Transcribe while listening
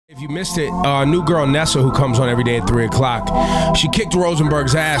If you missed it, new girl Nessa, who comes on every day at 3 o'clock, she kicked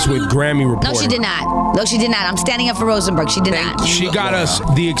Rosenberg's ass with Grammy reporting. No, she did not. No, she did not. I'm standing up for Rosenberg. She did not. She got us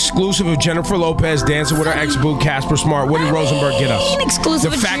the exclusive of Jennifer Lopez dancing with her ex-boo, Casper Smart. What did Rosenberg get us?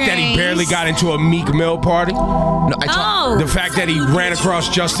 Exclusive the fact that he barely got into a Meek Mill party? No, the fact that he ran across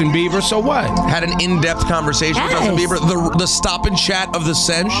Justin Bieber? So what? Had an in-depth conversation with Justin Bieber. The stop and chat of the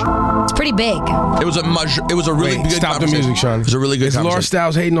Sench. It's pretty big. It was a really good stop the music, Sean. It was a really good conversation.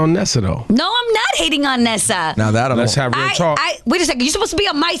 Laura Stylez hating on Nessa, though? No, I'm not hating on Nessa. Now that let's have real talk. Wait a second. You're supposed to be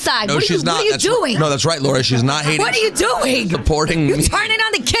on my side. No, she's not. What are you doing? No, that's right, Laura. She's not hating. What are you doing? Supporting me. You turning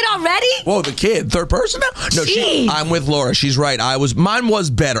on the kid already? Whoa, the kid. Third person now? No, I'm with Laura. She's right. Mine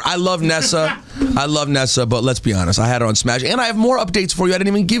was better. I love Nessa. But let's be honest. I had her on Smash. And I have more updates for you. I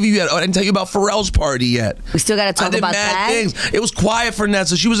didn't even give you yet. I didn't tell you about Pharrell's party yet. We still got to talk about that. Things. It was quiet for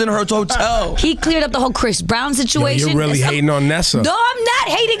Nessa. She was in her hotel. He cleared up the whole Chris Brown situation. You're really hating on Nessa. No, I'm not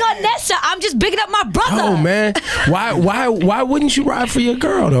hating on Nessa. I'm just bigging up my brother. Oh, man. Why wouldn't you ride for your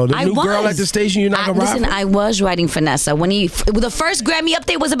girl, though? The new girl at the station, you're not going to ride for? Listen, I was riding for Nessa. When the first Grammy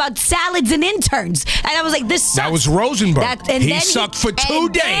update was about salads and interns. And I was like, this sucks. That was Rosenberg. He sucked for 2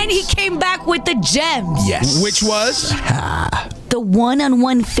 days. And he came back with the gems. Yes. Which was? The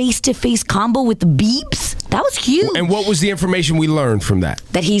one-on-one face-to-face combo with the beeps. That was huge. And what was the information we learned from that?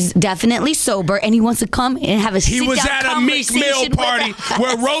 That he's definitely sober and he wants to come and have a sit-down conversation. He was at a Meek Mill party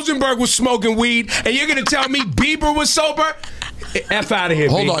where Rosenberg was smoking weed, and you're going to tell me Bieber was sober? F out of here,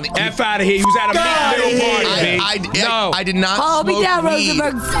 Hold on. F out of here. He was at a Meek Mill party, I did not smoke weed.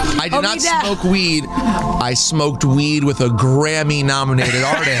 I did not smoke weed. I smoked weed with a Grammy-nominated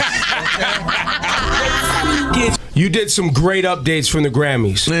artist. You did some great updates from the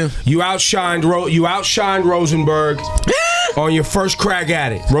Grammys. Yeah. You outshined Rosenberg on your first crack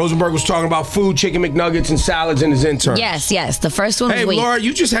at it. Rosenberg was talking about food, chicken McNuggets, and salads in his intern. Yes. The first one was Hey, Laura,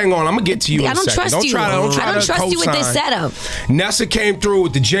 you just hang on. I'm going to get to you in a second. I don't trust you with this setup. Nessa came through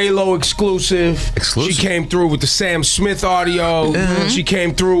with the J-Lo exclusive. She came through with the Sam Smith audio. She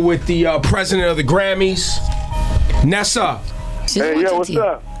came through with the president of the Grammys. Nessa. Hey, yo, what's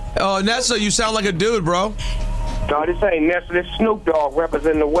up? Oh, Nessa, you sound like a dude, bro. No, this ain't Nessa. This Snoop Dogg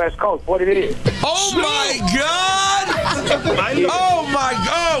representing the West Coast. What it is? Oh, my God! Oh, my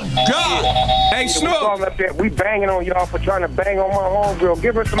God! Hey, Snoop. We banging on y'all for trying to bang on my homegirl.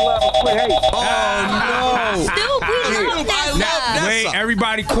 Give her some love and quit hating. Oh, no. Snoop, we love Nessa. Wait,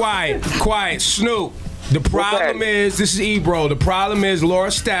 everybody quiet. Snoop. The problem is, this is Ebro. The problem is Laura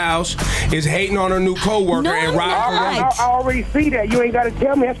Stylez is hating on her new co-worker and riding for I already see that. You ain't got to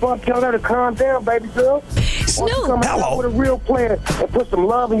tell me. That's why I'm telling her to calm down, baby girl. Snoop. Come out with a real player and put some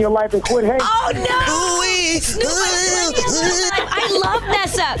love in your life and quit hating. Oh, no. Snoop, I love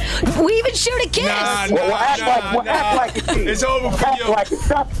Nessa. We even shoot a kiss. Act like it. It's over for you.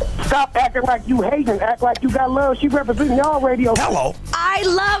 Stop acting like you hating. Act like you got love. She representing y'all radio. Hello. I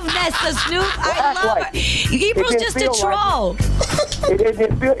love Nessa, Snoop. I love her. Ebro's just a troll. It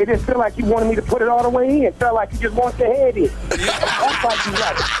didn't feel like you wanted me to put it all the way in. It felt like you just want your head in. That's like you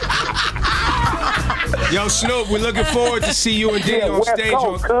like it. Yo, Snoop, we're looking forward to see you and Diddy on stage.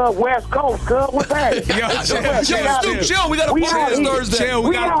 West Coast, what's that? Chill. We got a party this Thursday.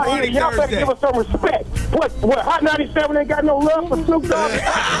 We got a party Y'all better give us some respect. What, Hot 97 ain't got no love for Snoop Dogg?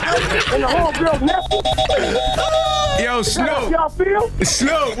 And the whole girl Nessa? Yo, Snoop. Y'all feel?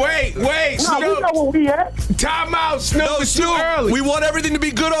 Snoop, wait, Snoop. No, we know where we at. Time out, Snoop. No, it's too early. We want everything to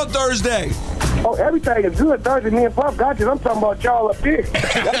be good on Thursday. Oh, everything is good Thursday. Me and Pop got you. I'm talking about y'all up there.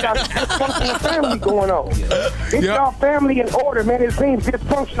 That's got dysfunctional family going on. Get y'all family in order, man. It seems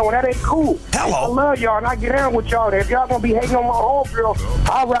dysfunctional. That ain't cool. Hello. I love y'all, and I get down with y'all. If y'all gonna be hating on my homegirl,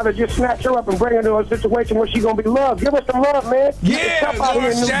 I'd rather just snatch her up and bring her to a situation where she gonna be loved. Give her some love, man. Yeah,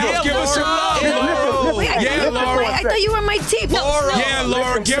 Laura, give us some love. Laura. I thought you were my team.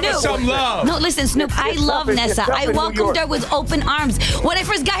 Laura, give us some love. No, listen, Snoop, I love Nessa. I welcomed her with open arms. When I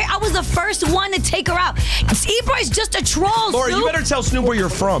first got here, I was the first one to take her out. Ebro's just a troll, Laura, Snoop. you better tell Snoop where you're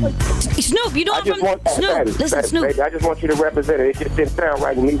from. Snoop, you know I'm from... Snoop, listen, Snoop. Baby, I just want you to represent it. It just didn't sound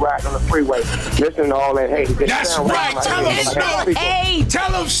right with me riding on the freeway, listening to all that hate. That's right. Tell him, Snoop. Hey.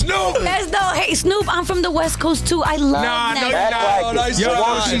 Tell him, Snoop. There's no hate. Snoop, I'm from the West Coast, too. I love Nessa. No,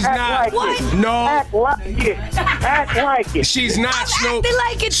 she's not. What? No. Act like it. Act like it. She's not, Snoop. Acting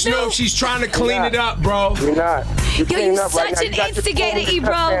like it, Snoop. She's trying to clean it up, bro. You're not. You're such an instigator,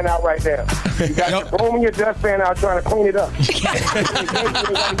 Ebro. Out right now. You got your broom and your dustpan out trying to clean it up. You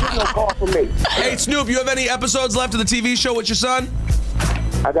ain't get no call from me. Hey, Snoop, you have any episodes left of the TV show with your son?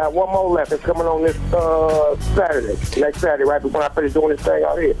 I got one more left. It's coming on this Saturday. Next Saturday, right before I finish doing this thing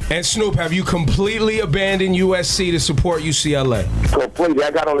out here. And Snoop, have you completely abandoned USC to support UCLA? Completely.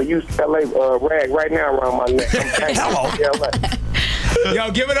 I got on a UCLA rag right now around my neck. Hello. UCLA.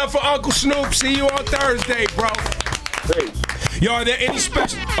 Yo, give it up for Uncle Snoop. See you on Thursday, bro. Peace. Yo, are there any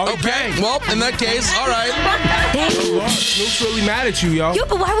special? Okay, well, in that case, all right. Snoop's really mad at you, yo. Yo,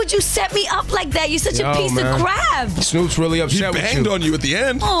 but why would you set me up like that? You're such a piece of crap. Snoop's really upset with you. He banged on you at the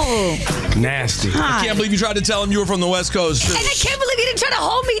end. Oh. Nasty. I can't believe you tried to tell him you were from the West Coast. And I can't believe you didn't try to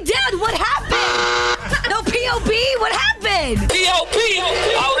hold me down. What happened? No P.O.B.? What happened? P.O.P.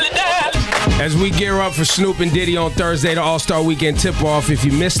 hold it down. As we gear up for Snoop and Diddy on Thursday, the All-Star Weekend tip-off, if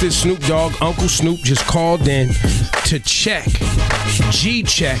you missed it, Snoop Dogg, Uncle Snoop just called in to check,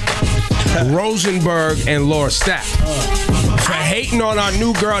 G-check, Rosenberg and Laura Stapp for hating on our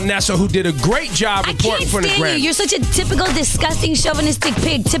new girl Nessa, who did a great job reporting for the Grammy. You're such a typical disgusting chauvinistic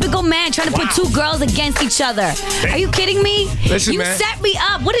pig. Typical man trying to put two girls against each other. Are you kidding me? Listen, you man. set me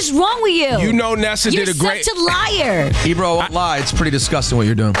up. What is wrong with you? You know Nessa You're did a great... such a liar. Ebro, won't lie. It's pretty disgusting what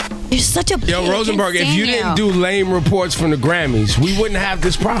you're doing. You're such a pig. Yo, Rosenberg, if you didn't do lame reports from the Grammys, we wouldn't have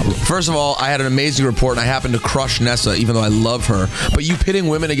this problem. First of all, I had an amazing report, and I happened to crush Nessa, even though I love her. But you pitting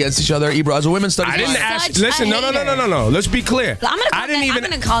women against each other, Ebro, as a women's studies... I didn't ask... Listen, no. Let's be clear. I'm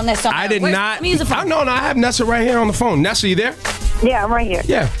gonna call Nessa. I did not... Let me use the phone. No, I have Nessa right here on the phone. Nessa, you there? Yeah, I'm right here.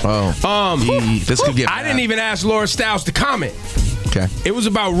 Yeah. Oh. This could get bad. I didn't even ask Laura Stylez to comment. Okay. It was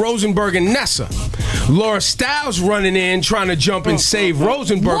about Rosenberg and Nessa. Laura Stylez running in, trying to jump and save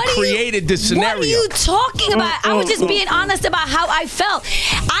Rosenberg, created this scenario. What are you talking about? I was just being honest about how I felt.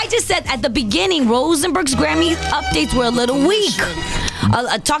 I just said at the beginning, Rosenberg's Grammy updates were a little weak.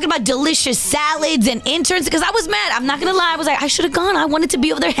 Talking about delicious salads and interns, because I was mad. I'm not gonna lie. I was like, I should have gone. I wanted to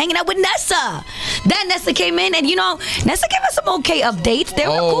be over there hanging out with Nessa. Then Nessa came in, and Nessa gave us some okay updates. They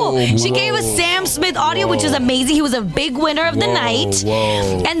were cool. She gave us Sam Smith audio, which is amazing. He was a big winner of the night.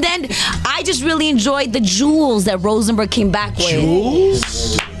 And then I just really enjoyed the jewels that Rosenberg came back with.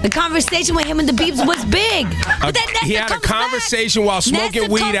 Jewels? The conversation with him and the Beeps was big. But then Nessa he had a conversation while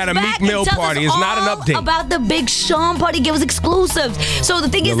smoking weed at a Meek Mill party. It's not an update. About the Big Sean party, it was exclusive. So the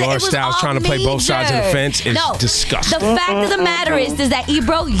thing is that it was all trying to play both sides of the fence is disgusting. The fact of the matter is that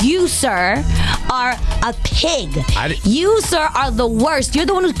Ebro, you sir are a pig. You sir are the worst. You're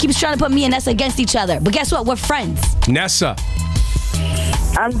the one who keeps trying to put me and Nessa against each other. But guess what? We're friends. Nessa.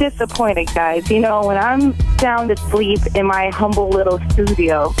 I'm disappointed, guys. When I'm sound asleep in my humble little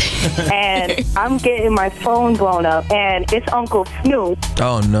studio and I'm getting my phone blown up and it's Uncle Snoop.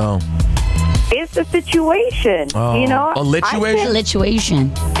 Oh, no. It's a situation, A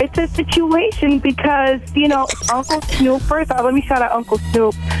lituation? It's a situation because, Uncle Snoop, first off, let me shout out Uncle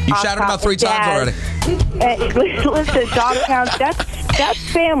Snoop. You shouted him out 3 times already. Listen, Dogtown,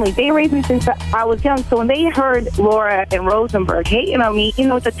 that's family. They raised me since I was young. So when they heard Laura and Rosenberg hating on me,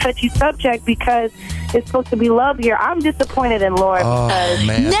 it's a touchy subject because it's supposed to be love here. I'm disappointed in Laura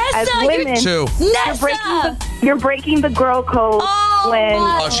because as women, you're breaking the girl code when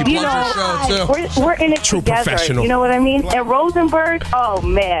she plugged her show too. We're in it together. You know what I mean? And Rosenberg, oh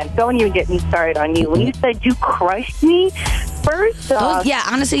man, don't even get me started on you. When you said you crushed me, first off,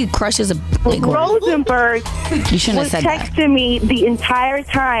 honestly, crush is a big word. Rosenberg you shouldn't was have said that. texting me the entire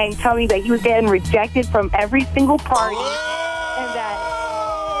time, telling me that he was getting rejected from every single party, and that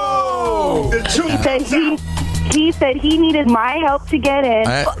he said he needed my help to get in.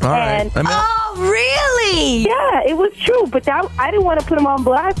 Really? Yeah, it was true, but I didn't want to put him on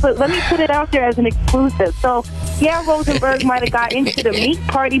blast, but let me put it out there as an exclusive. So, yeah, Rosenberg might have got into the Meek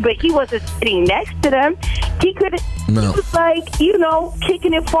party, but he wasn't sitting next to them. He was like,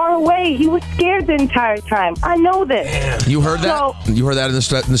 kicking it far away. He was scared the entire time. I know this. You heard that? You heard that in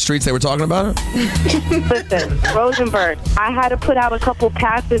the streets they were talking about it? Listen, Rosenberg, I had to put out a couple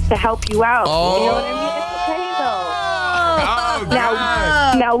passes to help you out. Oh. You know what I mean? It's okay, though.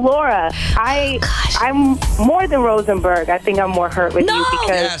 Now, Laura, I'm more than Rosenberg. I think I'm more hurt with you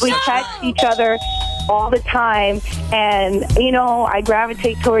because we text each other all the time, and I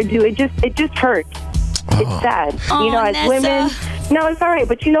gravitate towards you. It just hurts. It's sad. As Nessa. women. No, it's all right.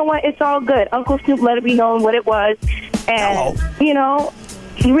 But you know what? It's all good. Uncle Snoop let it be known what it was, and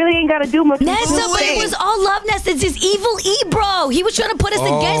he really ain't got to do much. Nessa, but it was all love, Nessa. It's just evil Ebro. He was trying to put us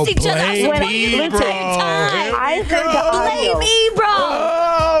against each other. I heard the audio. Blame Ebro.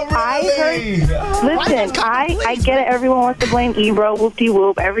 I get it. Everyone wants to blame Ebro.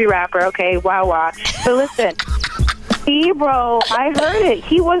 Whoop-de-whoop. Every rapper. Okay, wah-wah. But listen, Ebro, I heard it.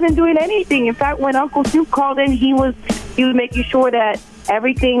 He wasn't doing anything. In fact, when Uncle Snoop called in, he was making sure that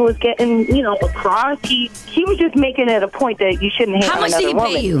everything was getting, across. He was just making it a point that you shouldn't hate How on much did he another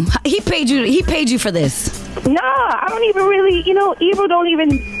pay woman. you? He paid you for this. Nah, I don't even really, Ebro don't even,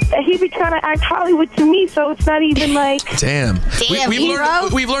 he be trying to act Hollywood to me, so it's not even like. Damn.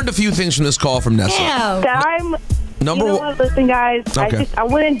 We've learned a few things from this call from Nessa. Damn. That I'm. Number you know one. what? Listen, guys. Okay. I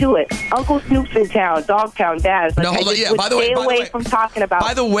wouldn't do it. Uncle Snoop's in town, Dogtown, Dad. No, hold on. Yeah. By the way, from talking about.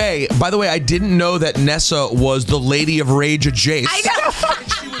 By the way, I didn't know that Nessa was the Lady of Rage at Jace. I know.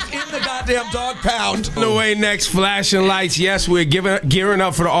 She was in the goddamn dog pound. On the way next, flashing lights. Yes, we're gearing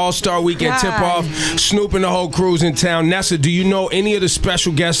up for the All-Star Weekend tip-off. Snoop and the whole crew's in town. Nessa, do you know any of the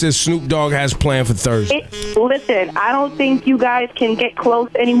special guests that Snoop Dogg has planned for Thursday? Listen, I don't think you guys can get close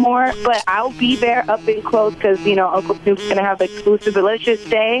anymore, but I'll be there up and close because, Uncle Snoop's going to have the exclusive. But let's just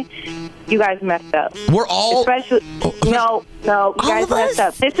say you guys messed up. We're all... Especially... No, you guys messed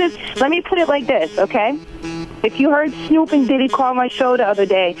up. Let me put it like this, okay? If you heard Snoop and Diddy call my show the other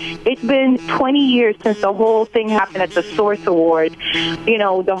day, it's been 20 years since the whole thing happened at the Source Awards.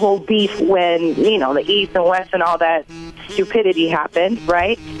 The whole beef when, the East and West and all that stupidity happened,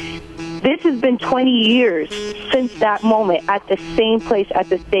 right? This has been 20 years since that moment at the same place, at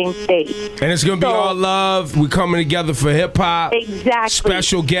the same stage. And it's going to be all love. We're coming together for hip-hop. Exactly.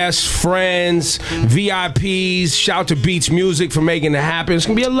 Special guests, friends, VIPs. Shout to Beats Music for making it happen. It's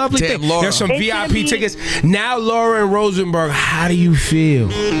going to be a lovely thing. Laura. There's some VIP tickets. Now, Laura and Rosenberg, how do you feel?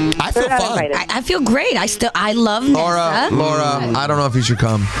 I feel fine. I feel great. I love Nessa. Laura, I don't know if you should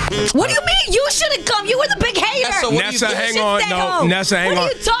come. What do you mean? You should have come. You were the big hater. Nessa, hang on. No, Nessa, hang on.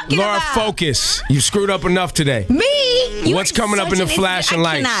 What are you talking Laura, about? focus. You screwed up enough today. Me? What's coming up in the flashing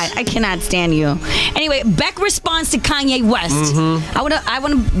lights? I cannot stand you. Anyway, Beck responds to Kanye West. I want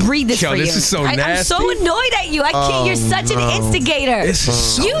to read this for you. This is so nasty. I'm so annoyed at you. I can't. You're such an instigator. This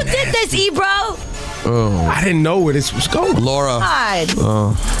is so you did this, Ebro. I didn't know where this was going. Laura.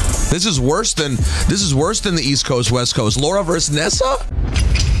 God. This is worse than the East Coast, West Coast. Laura versus Nessa?